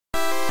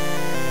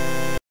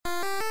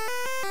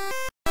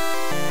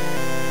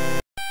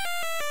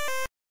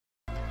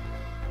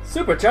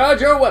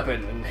Supercharge your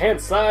weapon,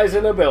 enhance size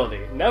and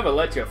ability. Never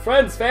let your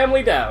friend's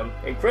family down.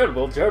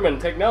 Incredible German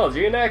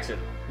technology in action.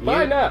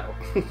 Buy now.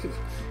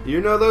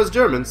 You know those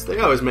Germans, they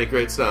always make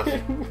great stuff.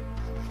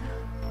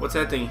 What's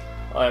that thing?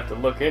 I'll have to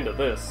look into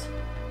this.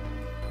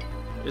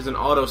 There's an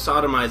auto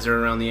sodomizer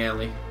around the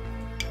alley.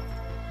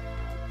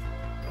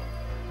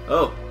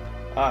 Oh.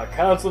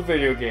 Console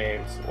video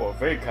games, or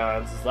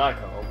VidCons as I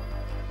call them,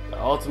 the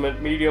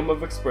ultimate medium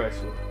of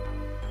expression.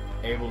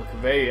 Able to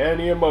convey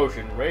any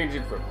emotion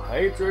ranging from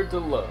hatred to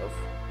love,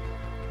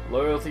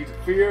 loyalty to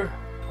fear,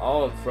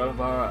 all in front of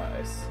our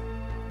eyes.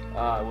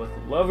 With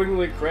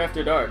lovingly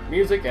crafted art,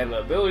 music, and the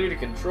ability to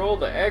control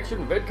the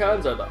action,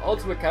 VidCons are the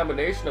ultimate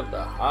combination of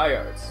the high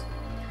arts.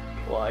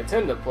 While I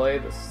tend to play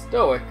the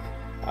stoic,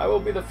 I will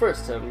be the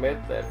first to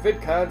admit that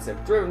VidCons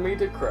have driven me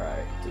to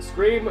cry, to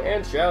scream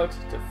and shout,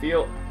 to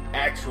feel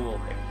actual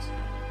hate.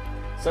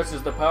 Such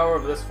is the power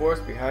of this force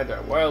behind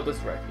our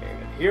wildest reckoning,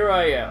 and here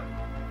I am,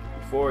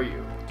 before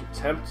you, to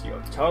tempt your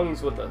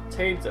tongues with the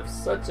taint of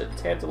such a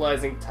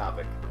tantalizing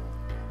topic.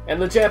 And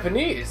the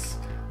Japanese,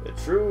 the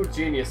true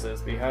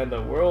geniuses behind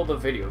the world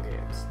of video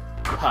games.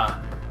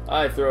 Ha!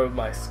 I throw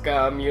my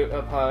scam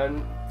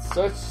upon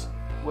such...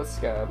 What's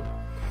scam?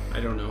 I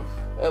don't know.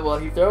 Well,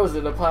 he throws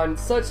it upon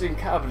such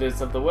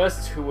incompetence of the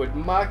West who would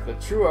mock the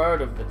true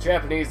art of the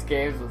Japanese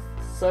games with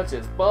such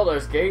as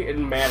Baldur's Gate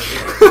and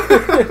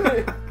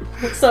Madden.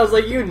 Sounds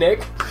like you,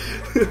 Nick.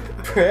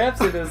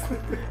 Perhaps it is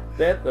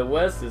that the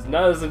West is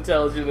not as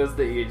intelligent as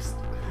the East,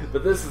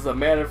 but this is a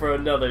matter for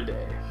another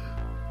day.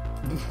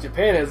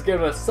 Japan has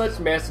given us such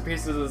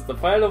masterpieces as the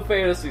Final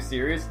Fantasy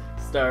series,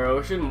 Star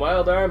Ocean,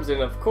 Wild Arms,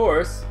 and of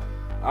course,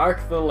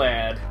 Ark the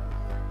Lad.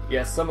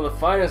 Yes, some of the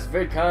finest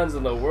VidCons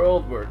in the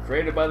world were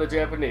created by the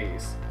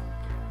Japanese.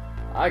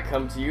 I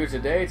come to you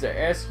today to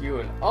ask you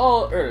in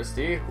all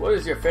earnesty, what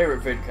is your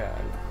favorite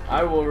VidCon?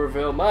 I will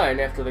reveal mine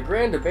after the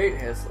grand debate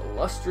has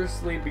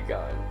illustriously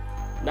begun.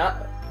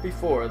 Not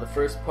before the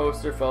first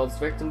poster falls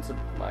victim to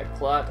my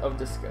plot of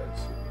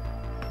discussion.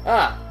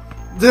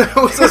 That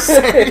was a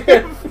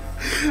save.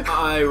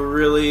 I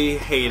really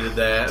hated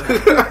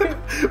that.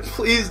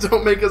 Please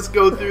don't make us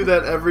go through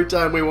that every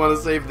time we want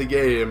to save the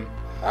game.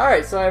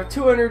 Alright, so I have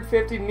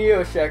 250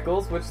 Neo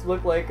Shekels, which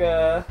look like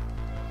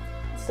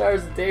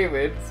Stars of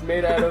David. It's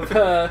made out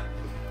of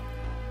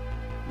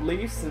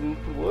leaves and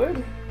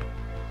wood.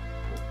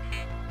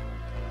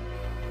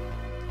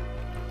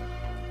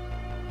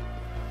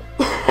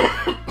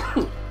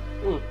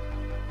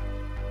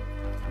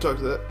 Talk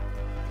to that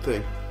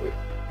thing.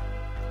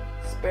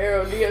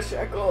 Sparrow Neo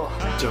Shekel.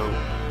 Don't.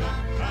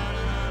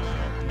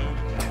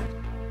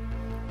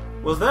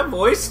 Was that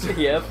voiced?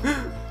 Yep.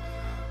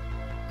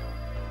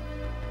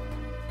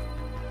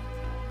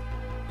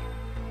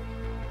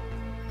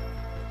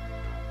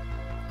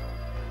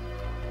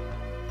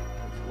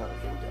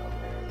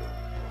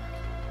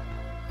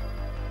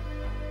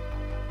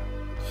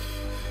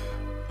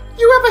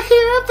 You ever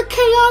hear of the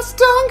Chaos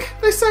Dunk?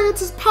 They say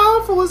it's as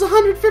powerful as a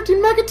 150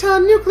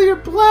 megaton nuclear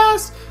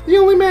blast. The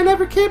only man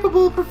ever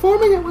capable of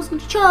performing it was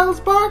Charles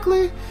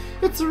Barkley.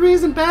 It's the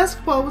reason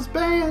basketball was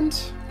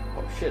banned.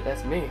 Oh shit,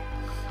 that's me.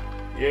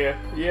 Yeah,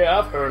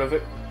 I've heard of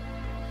it.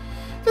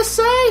 They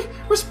say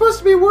we're supposed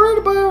to be worried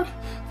about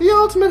the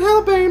ultimate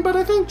hellbane, but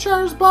I think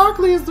Charles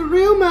Barkley is the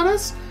real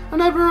menace. I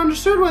never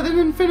understood why they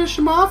didn't finish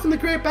him off in the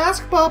Great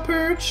Basketball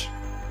Purge.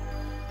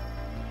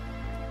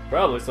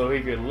 Probably so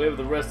he could live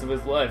the rest of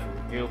his life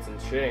in guilt and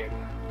shame.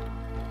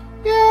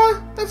 Yeah,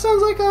 that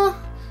sounds like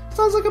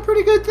a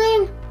pretty good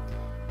thing.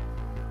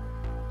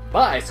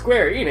 Buy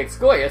Square Enix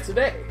Goya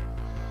today.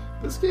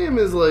 This game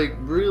is like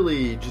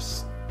really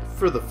just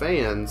for the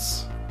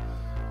fans.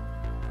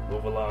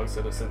 Move along,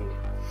 citizen.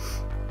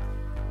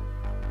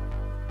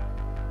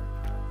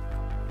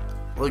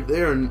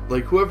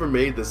 Like whoever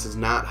made this is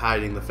not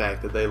hiding the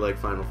fact that they like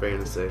Final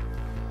Fantasy.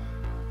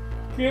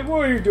 Kid,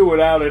 what are you doing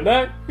out at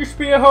night? You should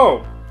be at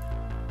home.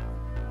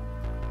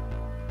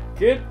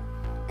 Kid,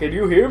 can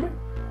you hear me?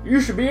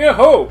 You should be at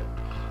home.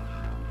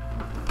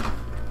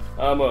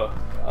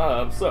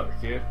 I'm sorry,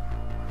 kid.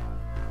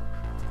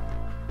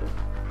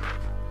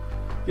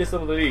 Get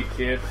something to eat,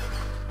 kid.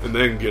 And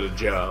then get a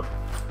job.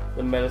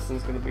 The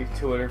medicine's gonna be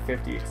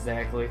 $250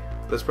 exactly.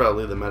 That's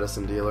probably the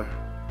medicine dealer.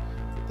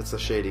 It's a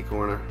shady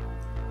corner.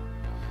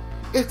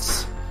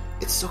 It's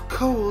so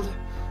cold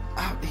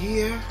out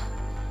here.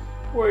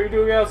 What are you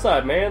doing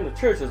outside, man? The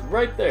church is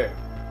right there.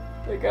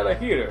 They got a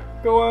heater.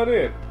 Go on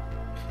in.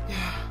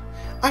 Yeah,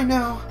 I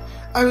know.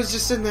 I was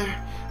just in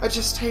there. I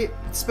just hate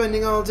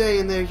spending all day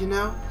in there, you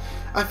know?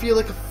 I feel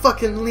like a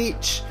fucking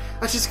leech.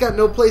 I just got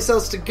no place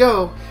else to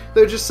go.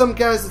 There are just some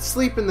guys that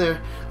sleep in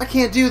there. I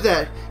can't do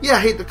that. Yeah, I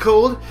hate the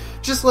cold.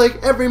 Just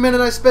like every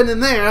minute I spend in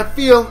there, I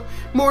feel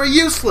more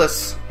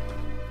useless.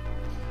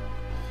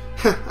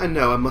 I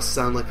know, I must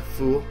sound like a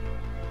fool.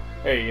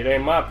 Hey, it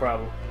ain't my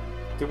problem.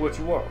 Do what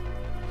you want.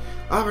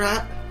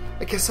 Alright,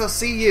 I guess I'll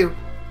see you.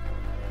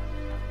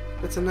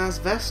 That's a nice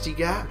vest you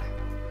got.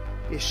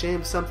 Be a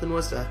shame something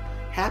was to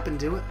happen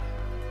to it.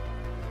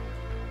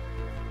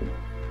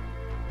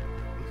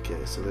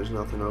 Okay, so there's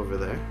nothing over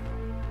there.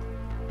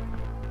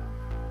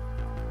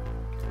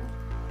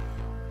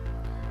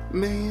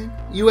 Man,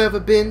 you ever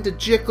been to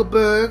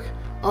Jickleburg?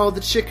 All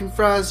the chicken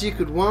fries you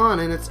could want,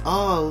 and it's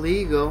all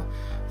legal.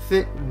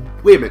 Wait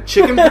a minute,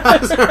 chicken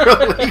fries are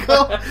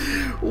illegal?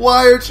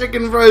 Why are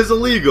chicken fries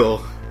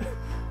illegal?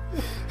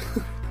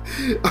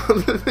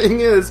 The thing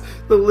is,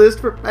 the list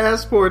for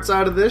passports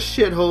out of this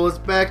shithole is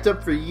backed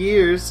up for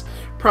years.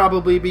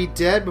 Probably be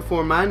dead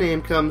before my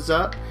name comes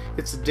up.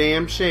 It's a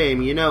damn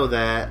shame, you know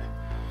that.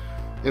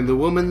 And the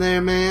woman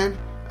there, man,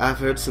 I've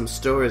heard some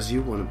stories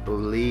you wouldn't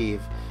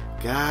believe.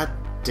 God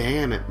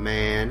damn it,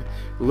 man.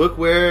 Look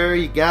where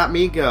you got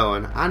me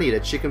going. I need a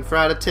chicken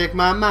fry to take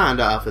my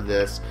mind off of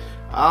this.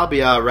 I'll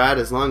be alright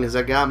as long as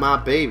I got my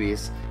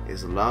babies.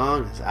 As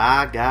long as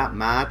I got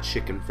my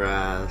chicken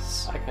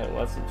fries. I kind of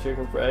want some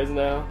chicken fries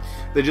now.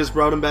 They just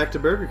brought them back to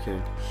Burger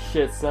King.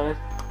 Shit, son.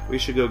 We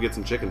should go get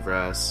some chicken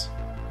fries.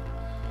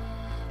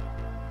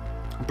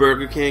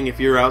 Burger King, if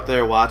you're out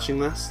there watching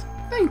this,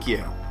 thank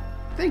you.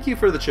 Thank you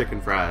for the chicken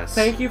fries.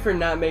 Thank you for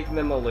not making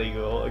them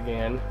illegal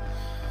again.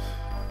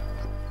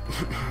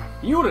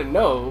 You wouldn't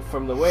know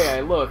from the way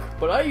I look,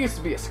 but I used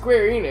to be a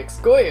Square Enix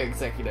Goya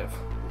executive.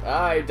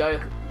 I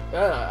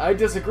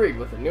disagreed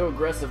with the new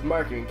aggressive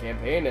marketing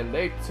campaign, and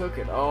they took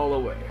it all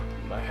away.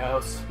 My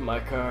house, my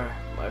car,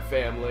 my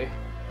family.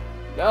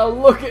 Now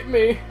look at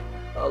me,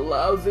 a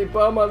lousy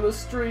bum on the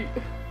street.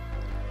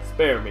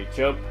 Spare me,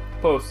 chump.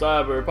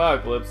 Post-cyber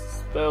apocalypse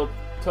spelled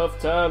tough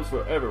times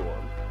for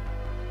everyone.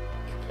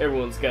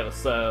 Everyone's got a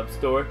side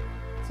store,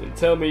 so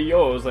tell me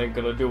yours ain't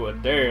gonna do a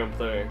damn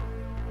thing.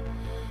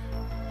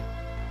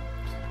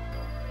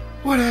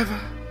 Whatever.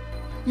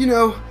 You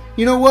know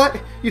what?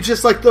 You're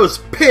just like those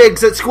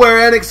pigs at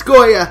Square Enix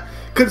Goya,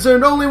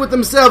 concerned only with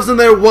themselves and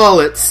their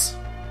wallets.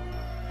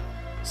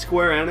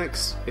 Square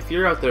Enix, if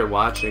you're out there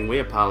watching, we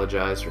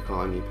apologize for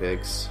calling you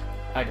pigs.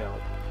 I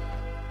don't.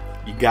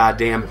 You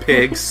goddamn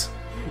pigs.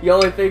 You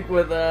only think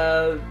with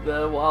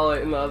the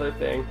wallet and the other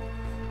thing.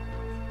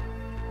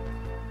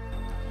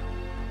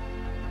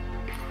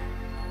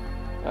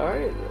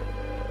 Alright.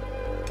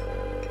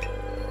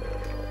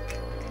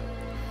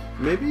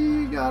 Maybe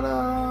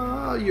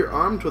you're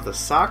armed with a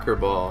soccer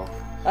ball.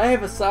 I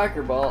have a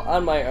soccer ball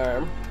on my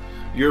arm.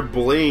 Your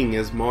bling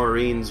is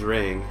Maureen's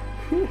ring.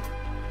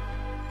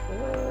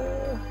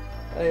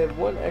 I have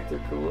one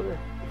Ector cooler.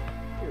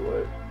 Here,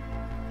 what?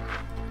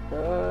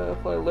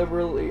 Apply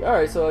liberally.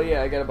 Alright, so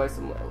yeah, I gotta buy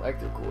some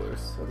Ector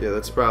coolers. Yeah,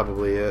 that's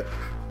probably it.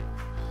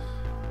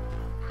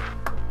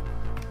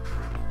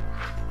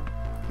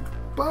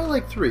 Buy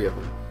like 3 of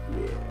them.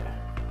 Yeah.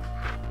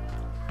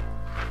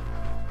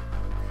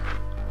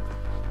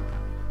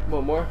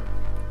 One more?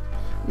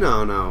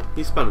 No.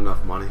 He spent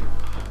enough money.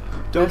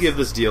 Don't give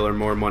this dealer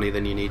more money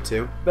than you need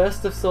to.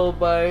 Best if sold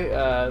by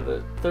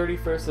the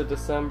 31st of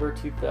December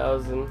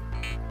 2000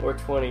 or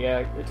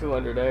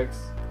 200X.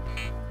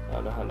 I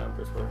don't know how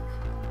numbers work.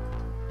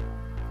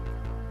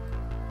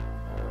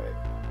 Alright.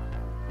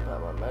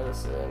 Got my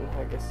medicine.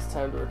 I guess it's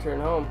time to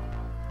return home.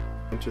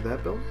 Enter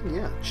that building?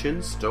 Yeah.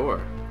 Chin Store.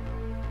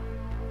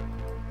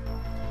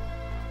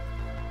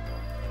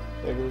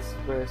 Maybe this is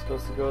where I'm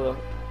supposed to go the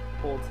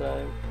whole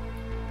time.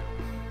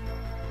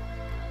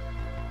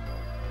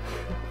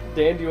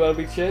 Dan, do you want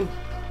to be Chin?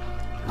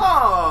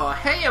 Oh,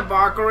 hey,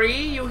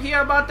 Barkley. You hear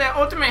about that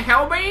Ultimate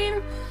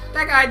Hellbane?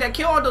 That guy that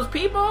killed all those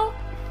people?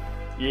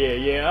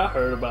 Yeah, I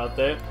heard about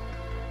that.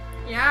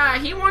 Yeah,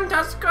 he wants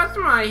us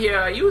customer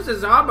here.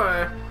 Uses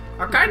arbor.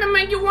 I kinda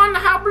make you wonder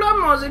how Blood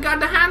Moses got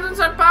the hands on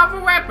such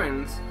powerful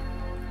weapons.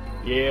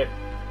 Yeah.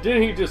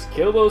 Didn't he just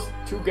kill those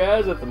 2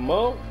 guys at the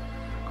mall?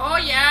 Oh,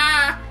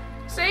 yeah.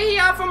 Say he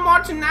out for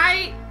more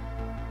tonight.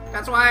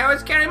 That's why I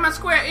always carry my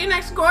Square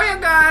Enix Goya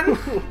gun.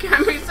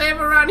 Can't be safe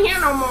around here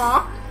no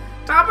more.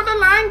 Top of the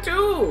line,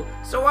 too.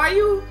 So why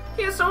you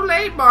here so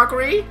late,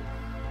 Barkley?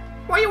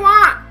 What you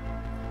want?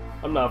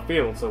 I'm not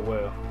feeling so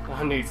well.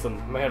 I need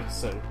some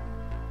medicine.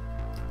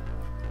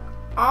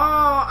 Oh,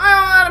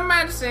 I don't have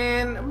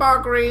medicine,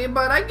 Barkley,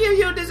 but I give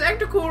you this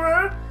Ector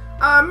cooler.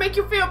 Make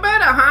you feel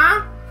better,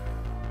 huh?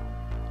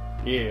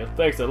 Yeah,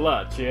 thanks a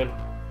lot, Chin.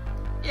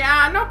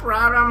 Yeah, no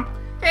problem.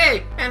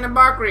 Hey, and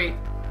Barkley.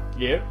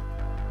 Yep.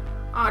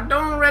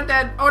 Don't let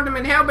that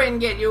Ultimate Hellbane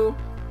get you.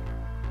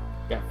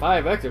 Got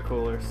 5 Ector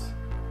coolers.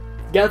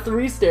 Got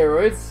 3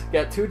 steroids.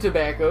 Got 2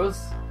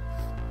 tobaccos.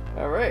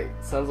 Alright,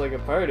 sounds like a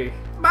party.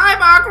 Bye,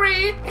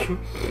 Barkley.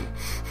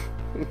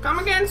 Come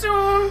again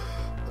soon.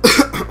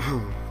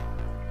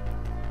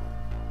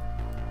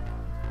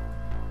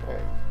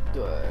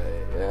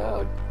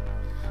 Alright,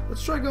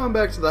 Let's try going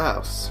back to the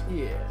house.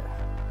 yeah.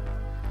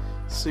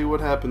 See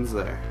what happens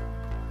there.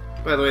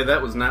 By the way,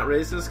 that was not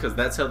racist, because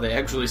that's how they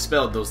actually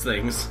spelled those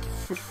things.